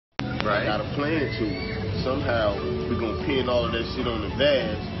Right. I got a plan to. Somehow, we're going to pin all of that shit on the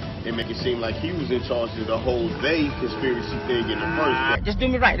Bazz and make it seem like he was in charge of the whole they conspiracy thing in the first place. Just do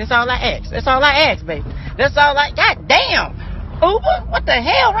me right. That's all I ask. That's all I ask, baby. That's all I... God damn! Uber, what the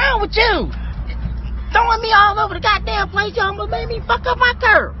hell wrong with you? Throwing me all over the goddamn place. You almost made me fuck up my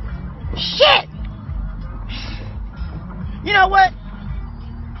curb. Shit! You know what?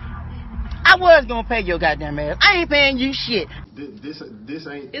 I was gonna pay your goddamn ass. I ain't paying you shit. This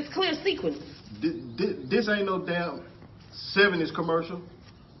ain't... It's clear sequence. This ain't no damn 70s commercial.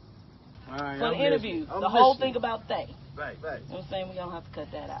 All right, for the interview, the whole thing about they. Right. You know what I'm saying? We're gonna have to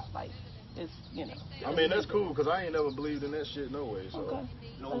cut that out. Like, it's, you know. I mean, that's cool, because I ain't never believed in that shit no way, so. Okay.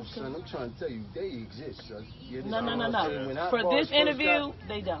 No, son, I'm trying to tell you, they exist, son. No. For this interview,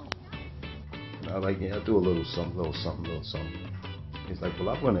 they don't. I like, yeah, I do a little something. He's like, well,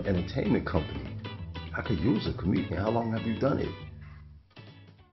 I run an entertainment company. I could use a comedian. How long have you done it?